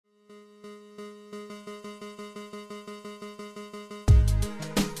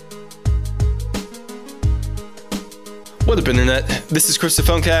What up, internet? This is Chris the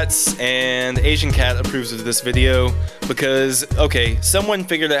Phone Cats, and Asian Cat approves of this video because, okay, someone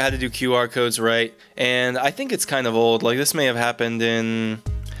figured out how to do QR codes right, and I think it's kind of old. Like, this may have happened in,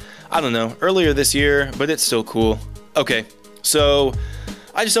 I don't know, earlier this year, but it's still cool. Okay, so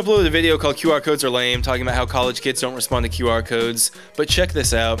I just uploaded a video called QR Codes Are Lame, talking about how college kids don't respond to QR codes, but check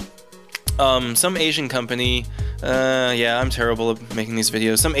this out. Some Asian company, yeah, I'm terrible at making these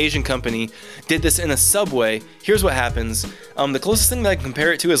videos. Some Asian company did this in a Subway. Here's what happens. The closest thing that I can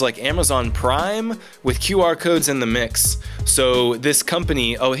compare it to is like Amazon Prime with QR codes in the mix. So this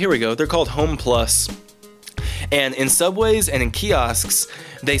company, oh, here we go. They're called Home Plus. And in Subways and in kiosks,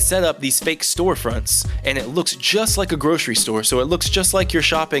 they set up these fake storefronts, and it looks just like a grocery store. So it looks just like you're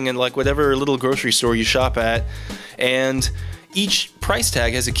shopping in like whatever little grocery store you shop at. And each price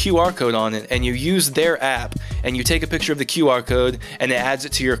tag has a QR code on it, and you use their app, and you take a picture of the QR code, and it adds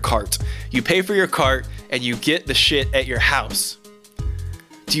it to your cart. You pay for your cart, and you get the shit at your house.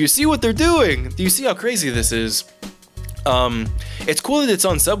 Do you see what they're doing? Do you see how crazy this is? It's cool that it's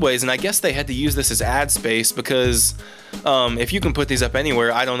on Subways, and I guess they had to use this as ad space because if you can put these up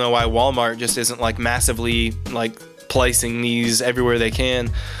anywhere, I don't know why Walmart just isn't like massively like placing these everywhere they can.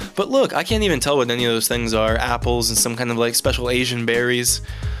 But look, I can't even tell what any of those things are. Apples and some kind of like special Asian berries.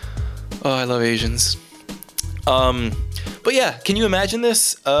 Oh, I love Asians. But yeah, can you imagine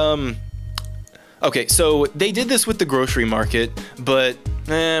this? Okay, so they did this with the grocery market, but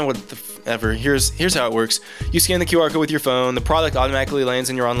whatever. Here's how it works. You scan the QR code with your phone, the product automatically lands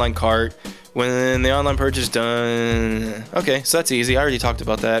in your online cart when the online purchase is done. Okay, so that's easy. I already talked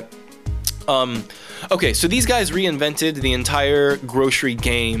about that. Okay, so these guys reinvented the entire grocery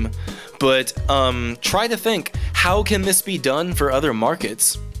game, but try to think, how can this be done for other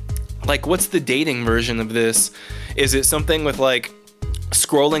markets? Like, what's the dating version of this? Is it something with like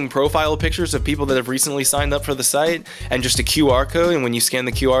scrolling profile pictures of people that have recently signed up for the site and just a QR code, and when you scan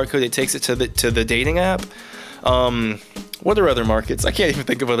the QR code it takes it to the dating app? What are other markets? I can't even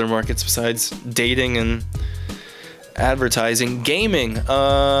think of other markets besides dating and advertising. Gaming.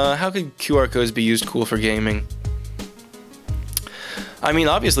 How could QR codes be used cool for gaming? I mean,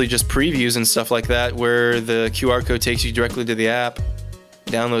 obviously just previews and stuff like that where the QR code takes you directly to the app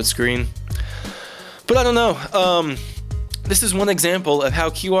download screen. But I don't know. This is one example of how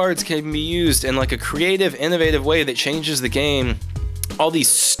QRs can be used in like a creative, innovative way that changes the game. All these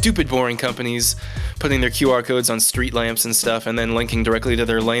stupid, boring companies putting their QR codes on street lamps and stuff and then linking directly to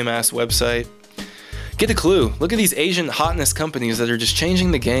their lame-ass website. Get a clue. Look at these Asian hotness companies that are just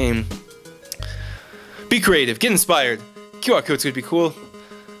changing the game. Be creative. Get inspired. QR codes could be cool.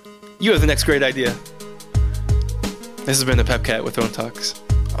 You have the next great idea. This has been the Pep Cat with Phone Talks.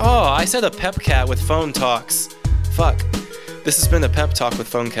 Oh, I said a Pep Cat with Phone Talks. Fuck. This has been a Pep Talk with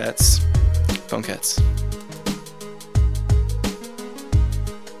Phone Cats. Phone Cats.